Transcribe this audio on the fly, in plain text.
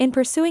In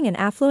pursuing an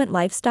affluent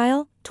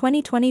lifestyle,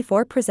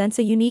 2024 presents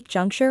a unique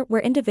juncture where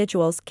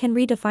individuals can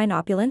redefine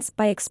opulence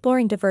by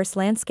exploring diverse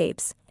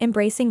landscapes,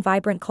 embracing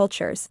vibrant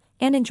cultures,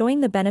 and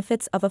enjoying the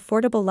benefits of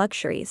affordable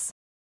luxuries.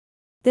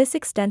 This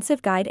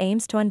extensive guide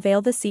aims to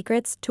unveil the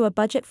secrets to a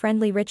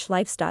budget-friendly rich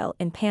lifestyle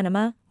in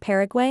Panama,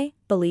 Paraguay,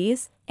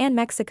 Belize, and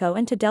Mexico,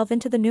 and to delve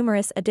into the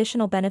numerous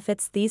additional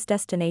benefits these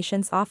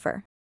destinations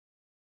offer.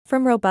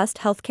 From robust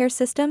healthcare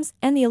systems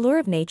and the allure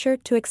of nature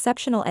to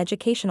exceptional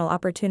educational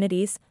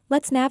opportunities,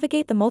 let's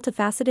navigate the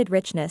multifaceted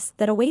richness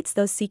that awaits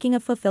those seeking a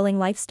fulfilling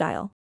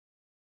lifestyle.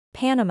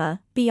 Panama,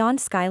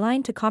 beyond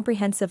skyline to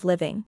comprehensive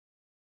living.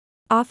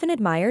 Often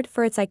admired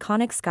for its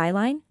iconic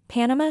skyline,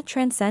 Panama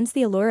transcends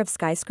the allure of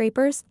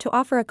skyscrapers to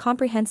offer a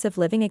comprehensive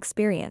living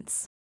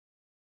experience.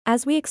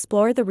 As we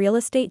explore the real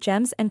estate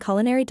gems and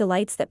culinary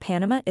delights that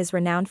Panama is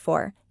renowned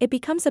for, it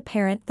becomes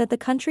apparent that the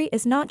country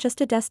is not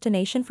just a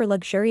destination for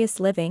luxurious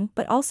living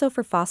but also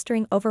for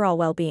fostering overall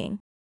well-being.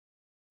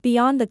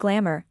 Beyond the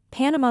glamour,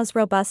 Panama's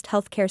robust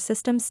healthcare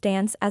system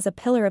stands as a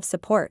pillar of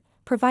support,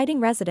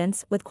 providing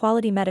residents with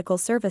quality medical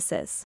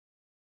services.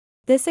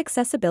 This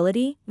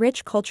accessibility,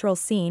 rich cultural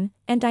scene,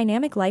 and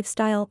dynamic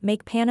lifestyle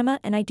make Panama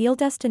an ideal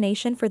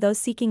destination for those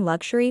seeking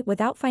luxury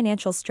without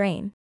financial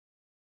strain.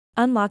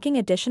 Unlocking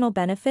additional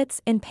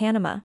benefits in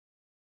Panama.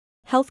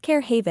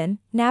 Healthcare haven,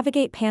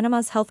 navigate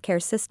Panama's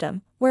healthcare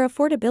system, where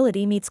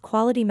affordability meets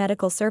quality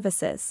medical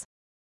services.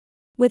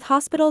 With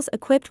hospitals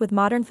equipped with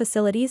modern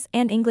facilities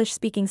and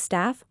English-speaking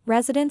staff,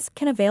 residents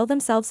can avail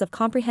themselves of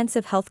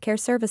comprehensive healthcare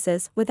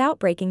services without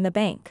breaking the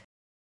bank.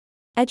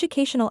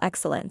 Educational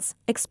excellence.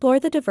 Explore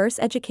the diverse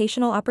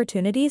educational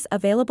opportunities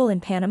available in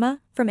Panama,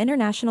 from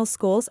international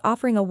schools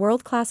offering a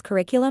world-class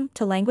curriculum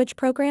to language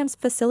programs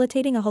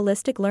facilitating a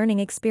holistic learning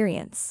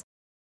experience.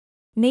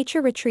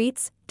 Nature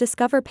retreats.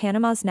 Discover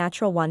Panama's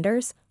natural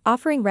wonders,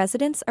 offering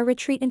residents a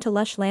retreat into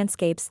lush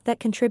landscapes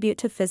that contribute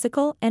to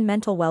physical and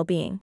mental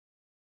well-being.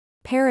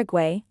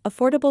 Paraguay,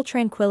 affordable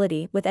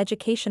tranquility with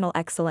educational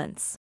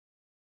excellence.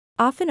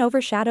 Often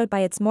overshadowed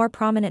by its more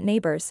prominent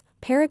neighbors,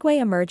 Paraguay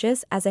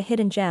emerges as a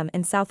hidden gem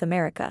in South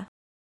America.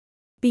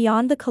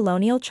 Beyond the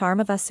colonial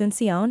charm of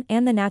Asunción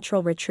and the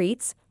natural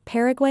retreats,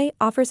 Paraguay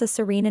offers a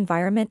serene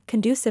environment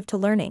conducive to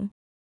learning.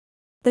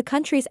 The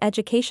country's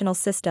educational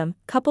system,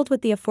 coupled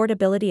with the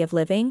affordability of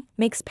living,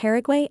 makes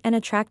Paraguay an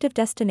attractive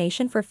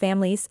destination for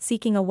families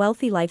seeking a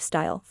wealthy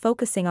lifestyle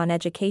focusing on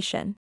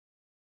education.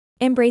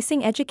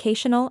 Embracing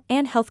educational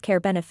and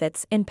healthcare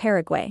benefits in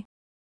Paraguay.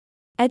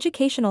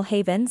 Educational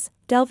havens.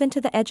 Delve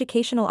into the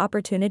educational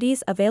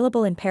opportunities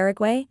available in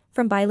Paraguay,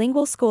 from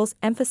bilingual schools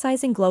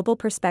emphasizing global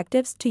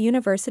perspectives to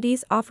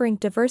universities offering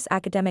diverse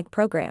academic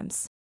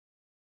programs.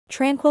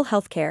 Tranquil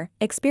healthcare.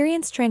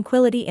 Experience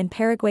tranquility in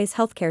Paraguay's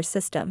healthcare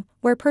system,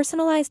 where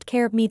personalized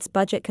care meets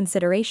budget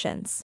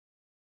considerations.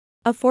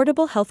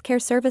 Affordable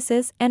healthcare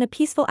services and a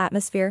peaceful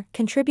atmosphere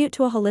contribute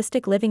to a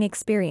holistic living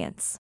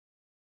experience.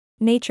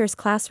 Nature's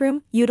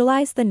classroom.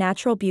 Utilize the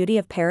natural beauty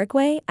of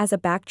Paraguay as a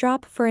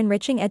backdrop for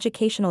enriching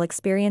educational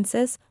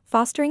experiences,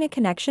 fostering a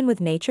connection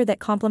with nature that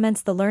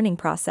complements the learning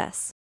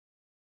process.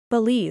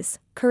 Belize,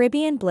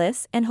 Caribbean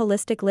bliss and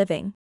holistic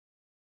living.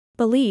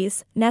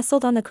 Belize,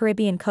 nestled on the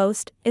Caribbean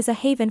coast, is a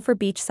haven for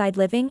beachside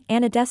living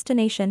and a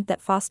destination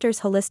that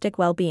fosters holistic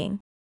well-being.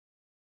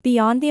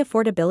 Beyond the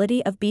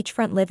affordability of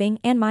beachfront living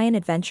and Mayan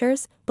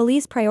adventures,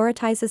 Belize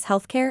prioritizes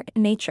healthcare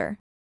and nature.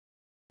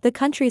 The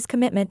country's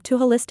commitment to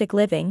holistic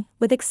living,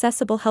 with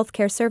accessible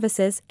healthcare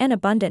services and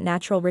abundant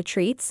natural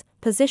retreats,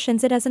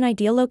 positions it as an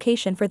ideal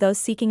location for those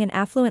seeking an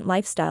affluent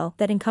lifestyle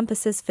that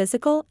encompasses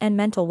physical and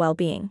mental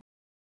well-being.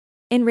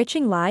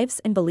 Enriching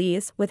lives in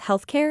Belize with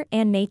healthcare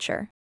and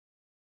nature.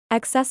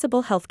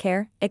 Accessible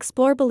healthcare.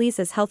 Explore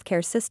Belize's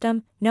healthcare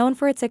system, known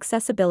for its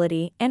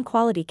accessibility and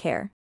quality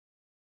care.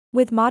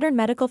 With modern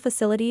medical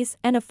facilities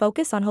and a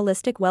focus on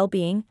holistic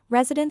well-being,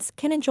 residents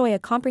can enjoy a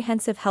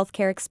comprehensive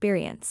healthcare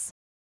experience.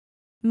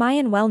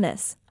 Mayan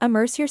wellness.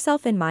 Immerse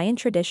yourself in Mayan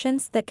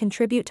traditions that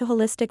contribute to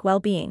holistic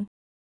well-being.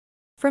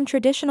 From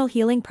traditional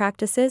healing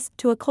practices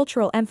to a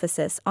cultural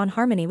emphasis on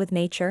harmony with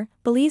nature,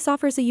 Belize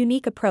offers a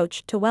unique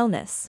approach to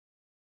wellness.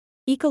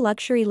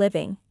 Eco-luxury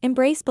living.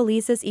 Embrace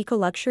Belize's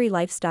eco-luxury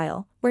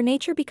lifestyle, where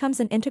nature becomes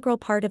an integral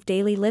part of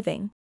daily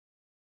living.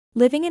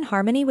 Living in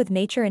harmony with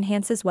nature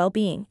enhances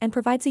well-being and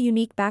provides a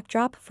unique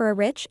backdrop for a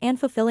rich and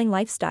fulfilling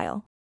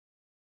lifestyle.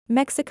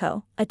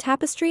 Mexico, a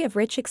tapestry of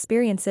rich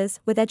experiences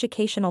with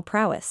educational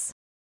prowess.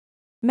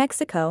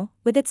 Mexico,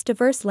 with its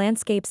diverse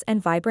landscapes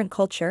and vibrant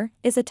culture,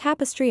 is a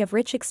tapestry of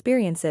rich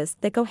experiences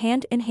that go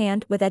hand in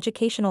hand with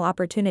educational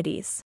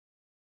opportunities.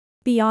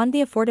 Beyond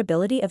the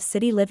affordability of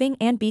city living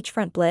and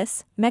beachfront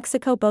bliss,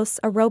 Mexico boasts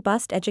a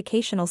robust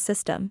educational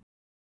system.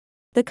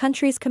 The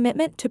country's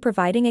commitment to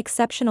providing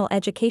exceptional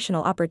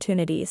educational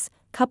opportunities,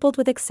 coupled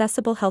with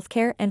accessible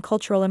healthcare and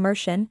cultural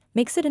immersion,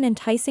 makes it an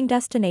enticing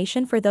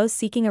destination for those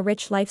seeking a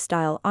rich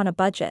lifestyle on a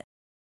budget.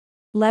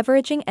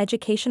 Leveraging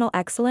educational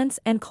excellence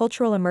and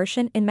cultural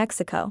immersion in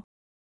Mexico.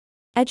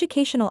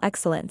 Educational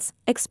excellence.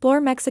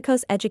 Explore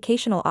Mexico's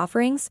educational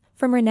offerings,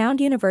 from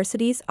renowned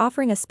universities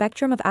offering a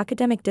spectrum of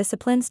academic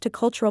disciplines to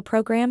cultural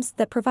programs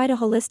that provide a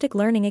holistic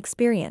learning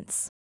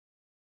experience.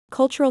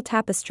 Cultural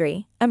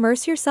tapestry.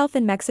 Immerse yourself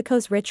in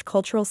Mexico's rich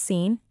cultural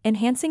scene,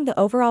 enhancing the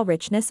overall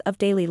richness of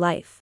daily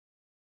life.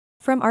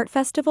 From art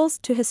festivals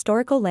to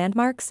historical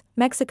landmarks,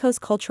 Mexico's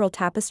cultural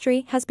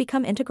tapestry has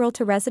become integral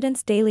to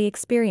residents' daily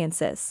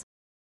experiences.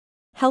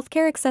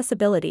 Healthcare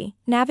accessibility.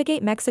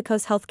 Navigate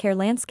Mexico's healthcare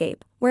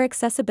landscape, where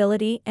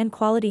accessibility and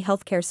quality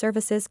healthcare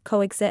services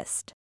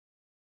coexist.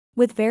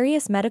 With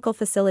various medical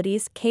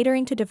facilities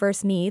catering to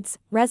diverse needs,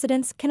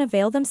 residents can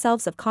avail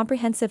themselves of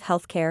comprehensive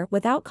healthcare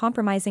without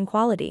compromising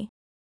quality.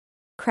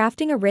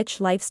 Crafting a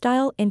rich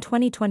lifestyle in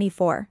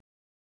 2024.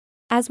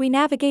 As we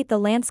navigate the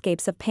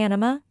landscapes of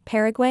Panama,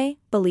 Paraguay,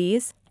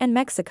 Belize, and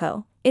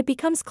Mexico, it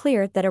becomes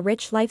clear that a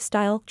rich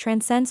lifestyle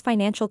transcends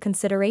financial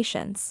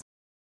considerations.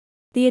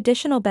 The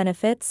additional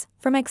benefits,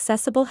 from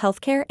accessible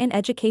healthcare and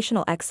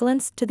educational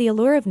excellence to the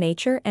allure of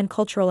nature and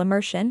cultural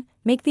immersion,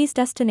 make these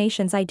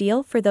destinations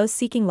ideal for those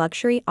seeking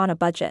luxury on a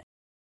budget.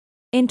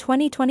 In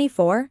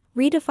 2024,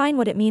 redefine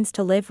what it means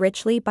to live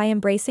richly by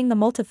embracing the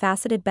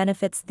multifaceted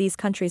benefits these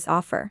countries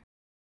offer.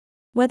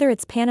 Whether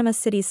it's Panama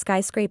City's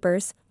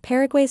skyscrapers,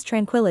 Paraguay's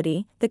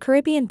tranquility, the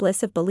Caribbean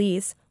bliss of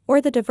Belize, or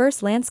the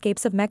diverse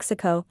landscapes of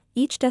Mexico,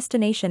 each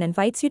destination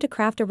invites you to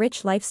craft a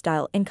rich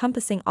lifestyle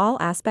encompassing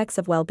all aspects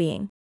of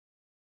well-being.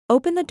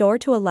 Open the door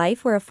to a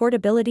life where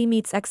affordability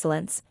meets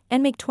excellence,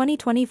 and make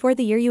 2024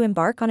 the year you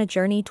embark on a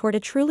journey toward a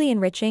truly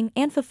enriching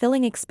and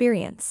fulfilling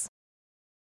experience.